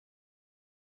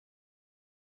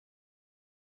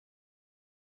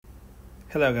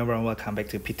Hello everyone, welcome back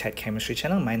to ptet.chemistry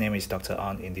channel. My name is Dr.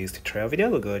 On. In this tutorial video,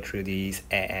 we'll go through these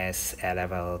AS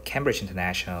A-Level Cambridge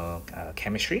International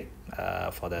Chemistry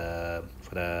for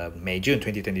the May-June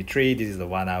 2023. This is the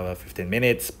 1 hour 15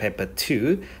 minutes, paper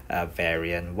 2,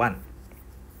 variant 1.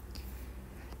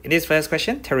 In this first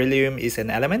question, beryllium is an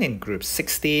element in group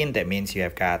 16. That means you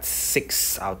have got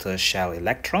 6 outer shell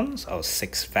electrons or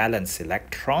 6 valence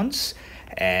electrons.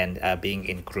 And being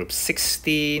in group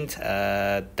 16,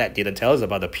 that didn't tell us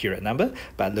about the period number,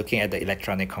 but looking at the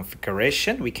electronic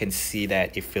configuration, we can see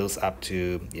that it fills up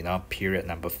to, period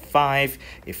number 5.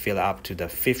 It fills up to the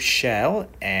 5th shell,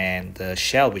 and the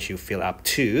shell which you fill up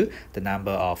to, the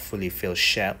number of fully filled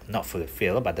shell, not fully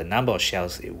filled, but the number of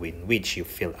shells in which you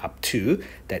fill up to,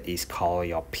 that is called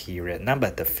your period number,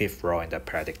 the 5th row in the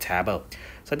periodic table.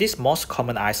 So this most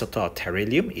common isotope of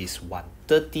beryllium is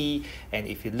 130, and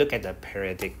if you look at the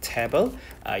periodic table,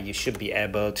 you should be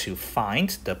able to find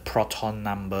the proton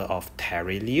number of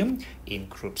beryllium in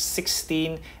group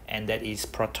 16, and that is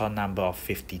proton number of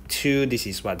 52. This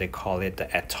is what they call it,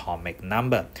 the atomic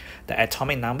number. The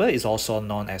atomic number is also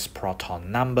known as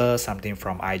proton number, something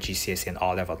from IGCSE and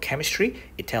O-level chemistry.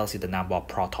 It tells you the number of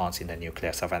protons in the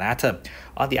nucleus of an atom.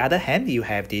 On the other hand, you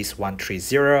have this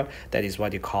 130, that is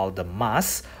what you call the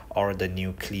mass or the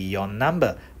nucleon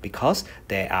number, because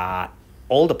there are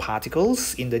all the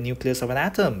particles in the nucleus of an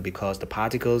atom, because the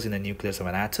particles in the nucleus of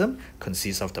an atom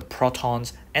consist of the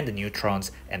protons and the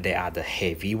neutrons, and they are the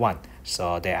heavy one.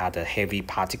 So they are the heavy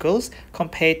particles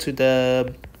compared to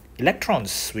the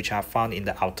electrons, which are found in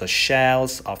the outer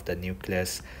shells of the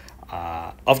nucleus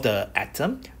of the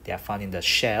atom. They are found in the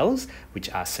shells which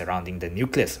are surrounding the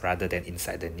nucleus rather than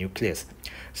inside the nucleus.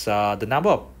 So the number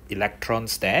of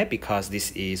electrons there, because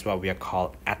this is what we are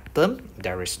called atom,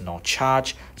 there is no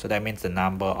charge, so that means the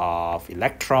number of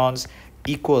electrons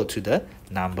equal to the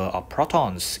number of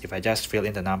protons. If I just fill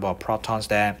in the number of protons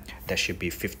there should be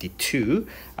 52,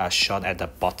 shown at the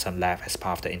bottom left as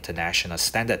part of the international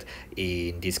standard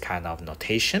in this kind of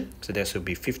notation. So there should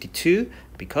be 52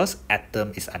 because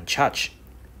atom is uncharged.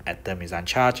 Atom is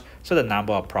uncharged, so the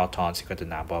number of protons equal to the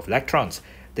number of electrons.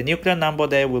 The nuclear number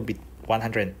there will be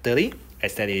 130,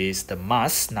 as that is the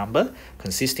mass number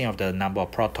consisting of the number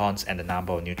of protons and the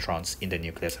number of neutrons in the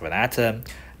nucleus of an atom.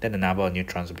 Then the number of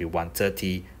neutrons will be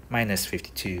 130 minus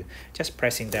 52. Just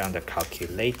pressing there on the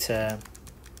calculator,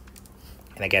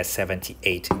 and I get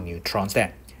 78 neutrons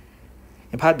there.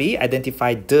 In part B,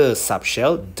 identify the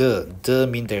subshell. The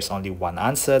means there's only one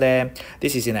answer there.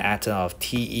 This is in an atom of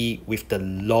Te with the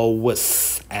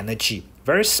lowest energy.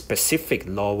 Very specific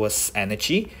lowest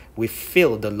energy. We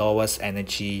fill the lowest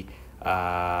energy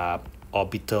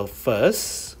orbital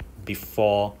first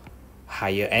before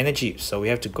higher energy. So we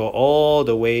have to go all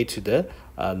the way to the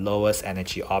lowest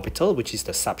energy orbital, which is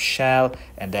the subshell,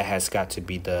 and that has got to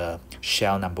be the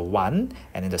shell number 1,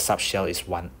 and then the subshell is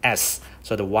 1s.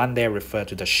 So the 1 there refers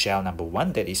to the shell number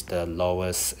 1, that is the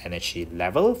lowest energy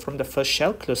level from the first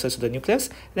shell closest to the nucleus,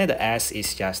 and then the s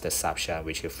is just the subshell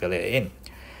which you fill it in.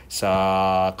 So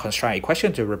construct an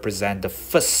equation to represent the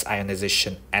first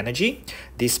ionization energy.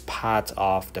 This part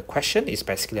of the question is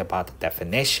basically about the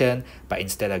definition, but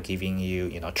instead of giving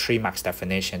you 3 marks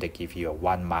definition, they give you a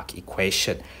 1 mark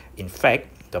equation. In fact,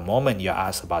 the moment you're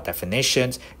asked about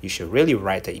definitions, you should really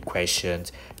write the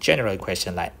equations, general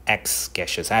equation like X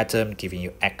gaseous atom giving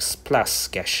you X plus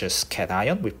gaseous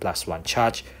cation with +1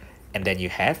 charge, and then you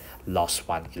have lost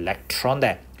 1 electron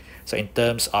there. So in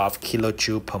terms of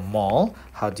kilojoule per mole,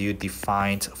 how do you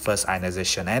define first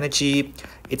ionization energy?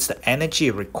 It's the energy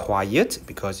required,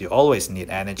 because you always need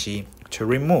energy, to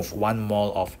remove 1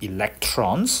 mole of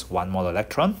electrons, 1 mole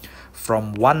electron,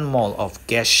 from 1 mole of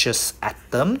gaseous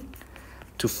atom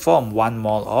to form 1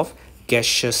 mole of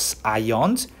gaseous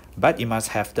ions, but you must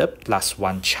have the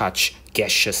 +1 charge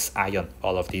gaseous ion.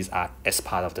 All of these are as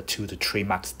part of the 2 to 3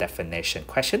 marks definition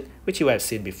question, which you have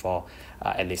seen before,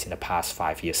 at least in the past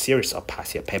 5-year series or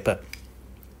past year paper.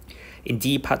 In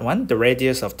D part 1, the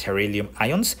radius of beryllium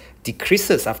ions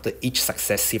decreases after each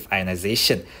successive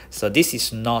ionization. So this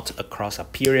is not across a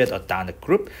period or down a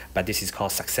group, but this is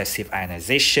called successive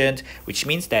ionization, which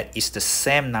means that it's the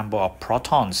same number of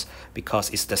protons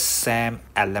because it's the same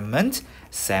element,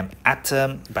 same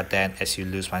atom, but then as you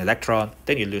lose 1 electron,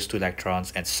 then you lose 2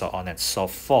 electrons, and so on and so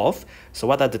forth. So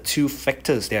what are the 2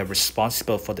 factors that are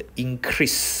responsible for the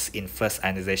increase in first 6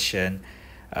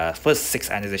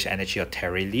 ionization energy of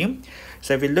beryllium?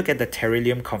 So if we look at the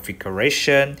beryllium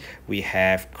configuration, we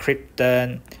have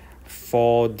krypton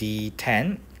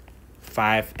 4d10,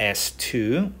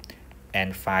 5s2,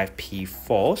 and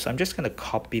 5p4. So I'm just going to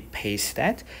copy paste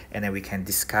that, and then we can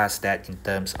discuss that in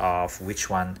terms of which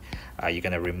one you're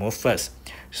going to remove first.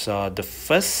 So the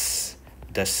first,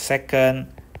 the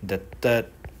second, the third,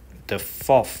 the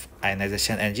fourth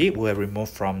ionization energy will remove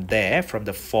from there, from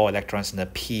the 4 electrons in the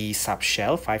p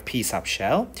subshell, 5p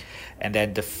subshell, and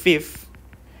then the fifth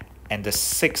and the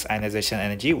sixth ionization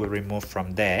energy will remove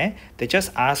from there. They just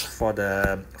asked for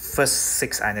the first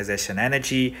 6 ionization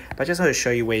energy, but I just want to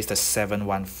show you where is the 7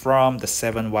 one from. The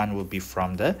 7 one will be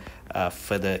from the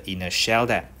further inner shell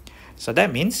there. So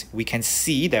that means we can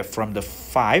see that from the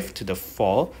 5 to the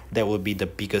 4, that will be the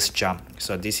biggest jump.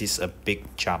 So this is a big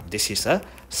jump. This is a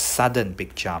sudden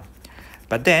big jump.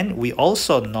 But then we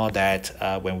also know that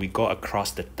when we go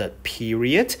across the third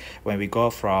period, when we go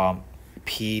from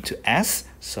P to S,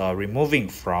 so removing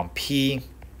from P,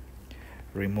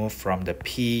 remove from the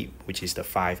P, which is the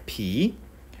 5P,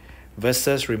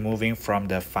 versus removing from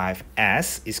the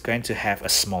 5S, is going to have a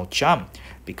small jump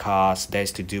because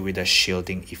that's to do with the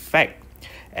shielding effect.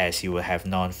 As you will have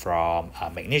known from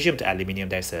magnesium to aluminium,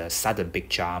 there's a sudden big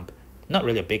jump, not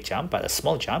really a big jump, but a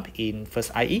small jump in first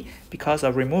IE because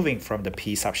of removing from the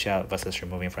P subshell versus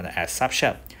removing from the S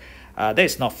subshell. There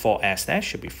is not 4S there,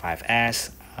 should be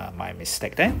 5S. My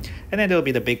mistake there. And then there will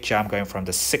be the big jump going from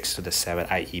the 6 to the 7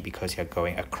 IE because you're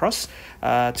going across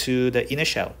to the inner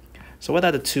shell. So what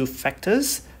are the two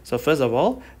factors? So first of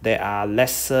all, there are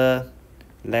lesser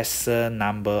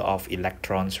number of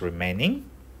electrons remaining,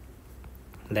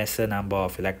 lesser number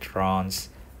of electrons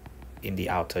in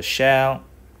the outer shell,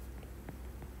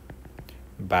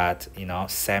 but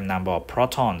same number of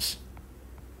protons,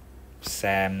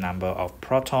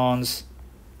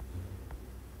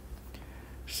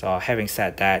 So having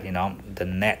said that, the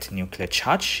net nuclear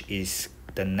charge is,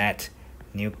 the net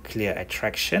nuclear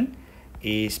attraction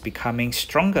is becoming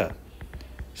stronger.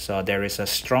 So there is a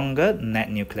stronger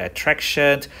net nuclear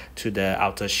attraction to the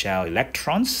outer shell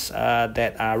electrons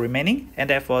that are remaining, and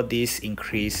therefore this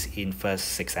increase in first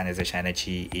 6 ionization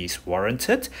energy is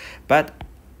warranted. But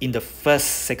in the first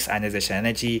 6 ionization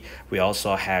energy, we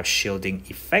also have shielding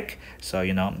effect. So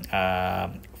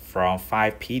from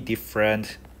 5p,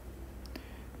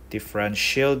 different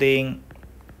shielding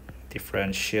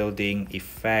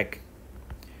effect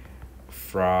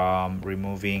from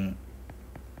removing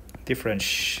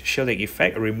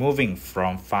removing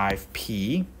from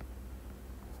 5p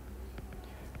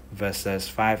versus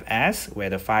 5s, where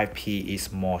the 5p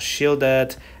is more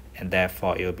shielded, and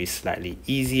therefore it will be slightly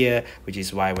easier, which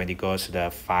is why when it goes to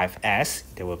the 5s,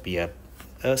 there will be a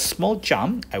small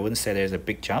jump. I wouldn't say there's a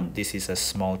big jump. This is a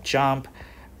small jump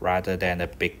rather than a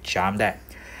big jump there.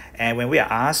 And when we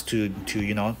are asked to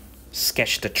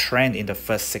sketch the trend in the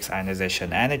first 6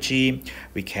 ionization energy,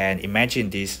 we can imagine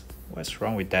this. What's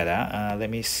wrong with that? Let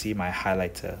me see my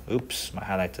highlighter. Oops, my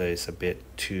highlighter is a bit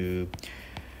too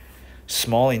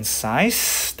small in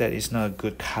size. That is not a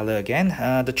good color again.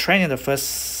 The trend in the first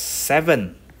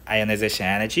 7 ionization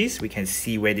energies, we can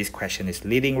see where this question is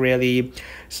leading really.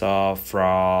 So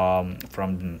from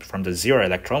the 0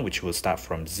 electron, which will start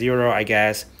from 0, I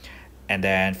guess, and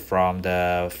then from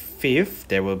the 5th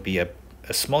there will be a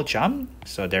small jump.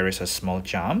 So there is a small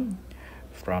jump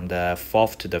from the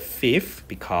 4th to the 5th,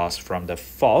 because from the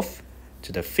 4th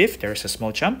to the 5th there is a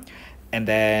small jump, and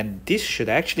then this should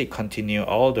actually continue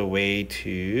all the way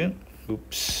to,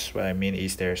 oops, what I mean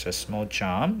is there's a small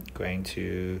jump going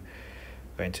to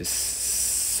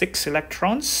 6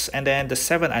 electrons, and then the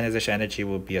 7 ionization energy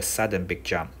will be a sudden big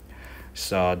jump.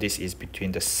 So this is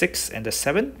between the 6 and the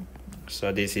 7.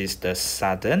 So this is the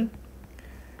sudden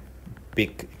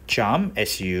big jump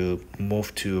as you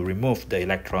remove the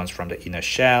electrons from the inner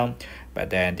shell, but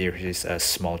then there is a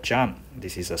small jump.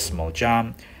 This is a small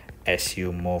jump as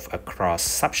you move across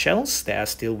subshells that are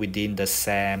still within the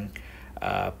same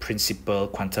principal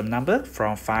quantum number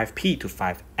from 5p to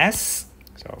 5s.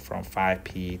 So from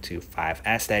 5p to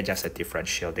 5s, there's just a different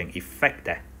shielding effect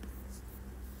there.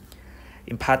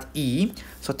 In part E,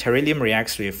 so beryllium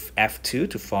reacts with F2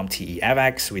 to form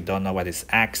TeFx. We don't know what is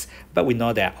X, but we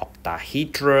know they are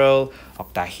octahedral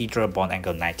bond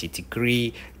angle 90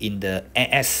 degree. In the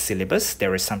AS syllabus,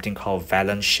 there is something called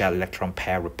valence shell electron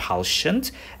pair repulsion.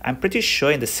 I'm pretty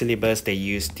sure in the syllabus they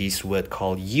use this word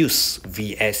called use,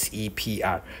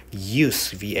 VSEPR,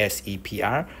 use,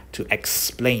 VSEPR, to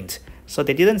explain. So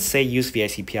they didn't say use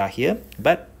VSEPR here,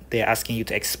 but they're asking you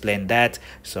to explain that.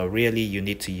 So really you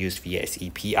need to use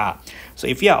VSEPR. So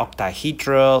if you are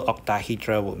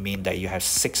octahedral would mean that you have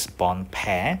 6 bond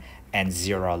pair and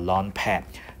 0 lone pair.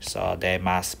 So there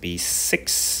must be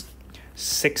six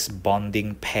 6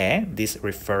 bonding pair, this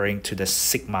referring to the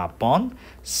sigma bond,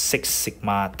 6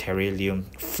 sigma beryllium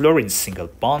fluorine single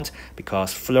bond,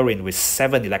 because fluorine with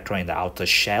 7 electrons in the outer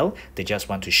shell, they just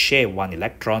want to share 1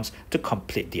 electron to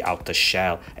complete the outer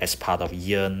shell as part of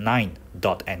year 9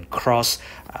 dot and cross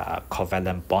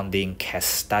covalent bonding case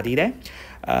study there.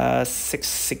 6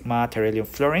 sigma beryllium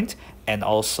fluorine, and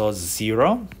also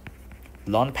 0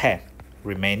 lone pair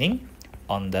remaining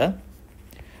on the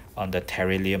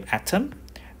beryllium atom,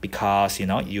 because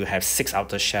you have 6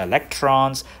 outer shell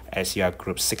electrons as you are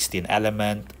group 16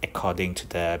 element according to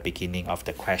the beginning of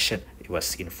the question. It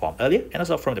was informed earlier, and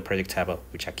also from the periodic table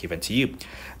which are given to you.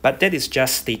 But that is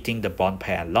just stating the bond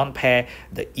pair and lone pair.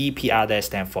 The EPR there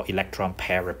stands for electron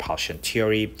pair repulsion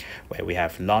theory, where we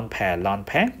have lone pair,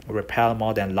 repel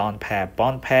more than lone pair,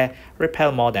 bond pair,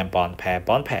 repel more than bond pair,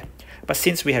 bond pair. But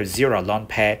since we have 0 lone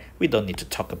pair, we don't need to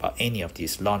talk about any of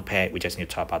these lone pair. We just need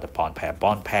to talk about the bond pair,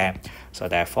 bond pair. So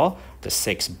therefore, the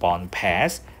 6 bond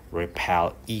pairs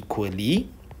repel equally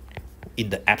in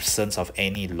the absence of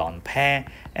any lone pair,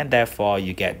 and therefore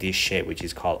you get this shape which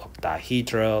is called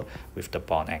octahedral with the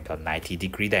bond angle 90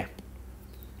 degrees there.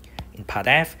 In part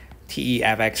F,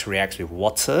 TeFX reacts with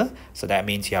water, so that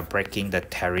means you are breaking the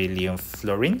beryllium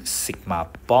fluorine sigma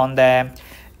bond there.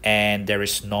 And there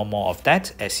is no more of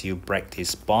that as you break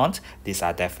this bond. These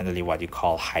are definitely what you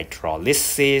call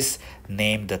hydrolysis.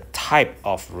 Name the type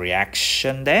of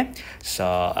reaction there.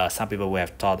 So some people will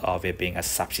have thought of it being a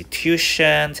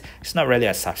substitution. It's not really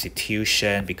a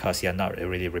substitution because you're not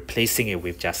really replacing it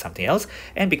with just something else.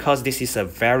 And because this is a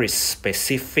very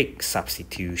specific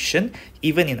substitution,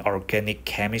 even in organic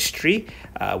chemistry,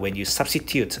 when you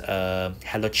substitute a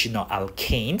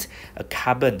halogenoalkane, a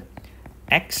carbon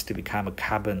X to become a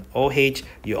carbon OH,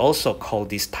 you also call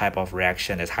this type of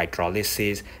reaction as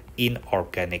hydrolysis in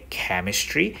organic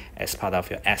chemistry as part of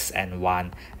your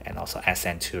SN1 and also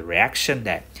SN2 reaction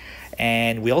there.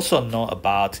 And we also know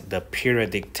about the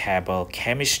periodic table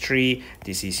chemistry.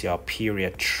 This is your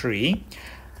period 3.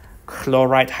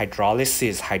 Chloride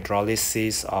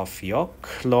hydrolysis of your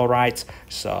chloride.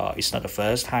 So it's not the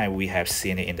first time we have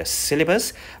seen it in the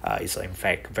syllabus. It's in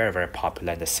fact very, very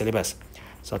popular in the syllabus.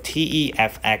 So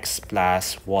TeFX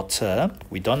plus water,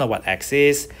 we don't know what X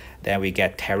is, then we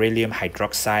get beryllium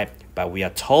hydroxide, but we are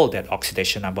told that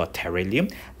oxidation number of beryllium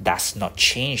does not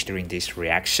change during this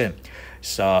reaction.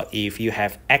 So if you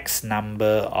have X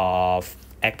number of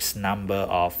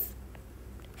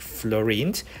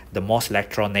fluorine, the most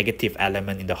electronegative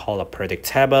element in the whole of periodic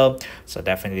table, so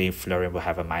definitely fluorine will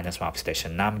have a -1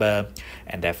 oxidation number,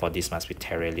 and therefore this must be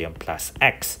beryllium plus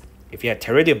X. If you have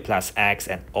beryllium plus X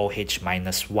and OH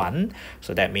 -1,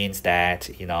 so that means that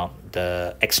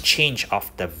the exchange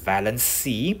of the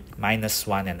valency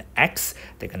 -1 and X,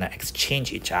 they're gonna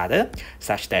exchange each other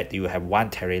such that you have 1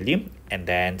 beryllium and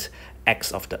then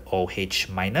X of the OH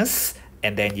minus,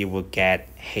 and then you will get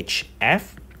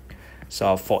HF.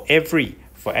 So for every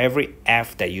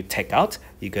F that you take out,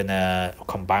 you're gonna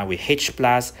combine with H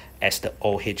plus as the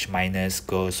OH minus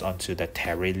goes onto the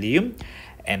beryllium.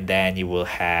 And then you will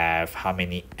have how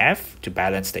many F to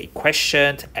balance the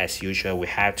equation. As usual, we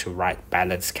have to write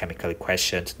balanced chemical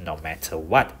equations no matter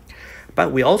what.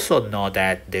 But we also know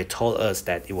that they told us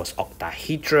that it was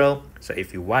octahedral. So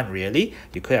if you want really,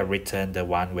 you could have written the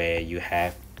one where you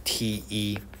have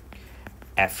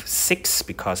TeF6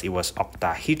 because it was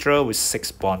octahedral with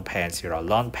 6 bond pair and 0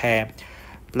 lone pair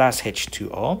plus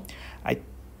H2O. I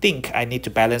think I need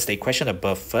to balance the equation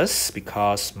above first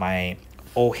because my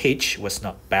OH was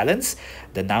not balanced.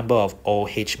 The number of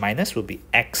OH minus will be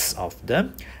X of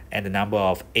them, and the number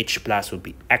of H plus will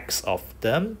be X of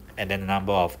them, and then the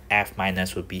number of F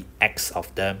minus will be X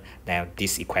of them. Now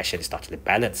this equation is totally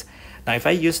balanced. Now if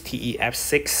I use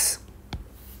TeF6,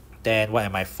 then what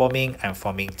am I forming? I'm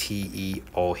forming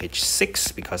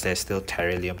TeOH6 because there's still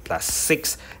beryllium plus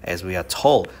 6, as we are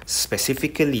told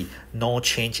specifically no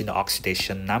change in the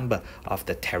oxidation number of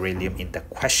the beryllium in the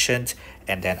question.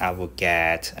 And then I will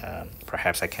get,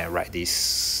 perhaps I can write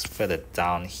this further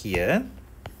down here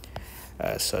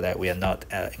so that we are not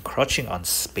encroaching on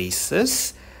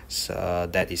spaces. So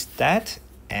that is that.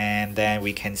 And then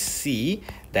we can see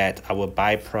that our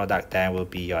byproduct then will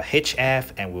be your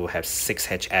HF, and we'll have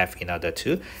 6HF in order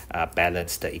to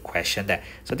balance the equation there.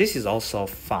 So this is also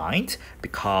fine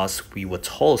because we were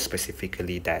told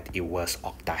specifically that it was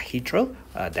octahedral,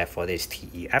 therefore there's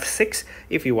TeF6.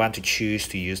 If you want to choose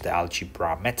to use the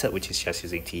algebra method, which is just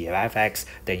using TeFX,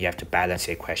 then you have to balance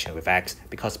the equation with X,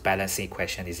 because balancing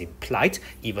equation is implied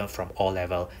even from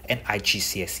O-level and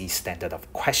IGCSE standard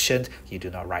of questions. You do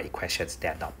not write equations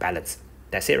that are not balanced.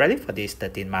 That's it really for this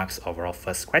 13 marks overall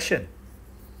first question.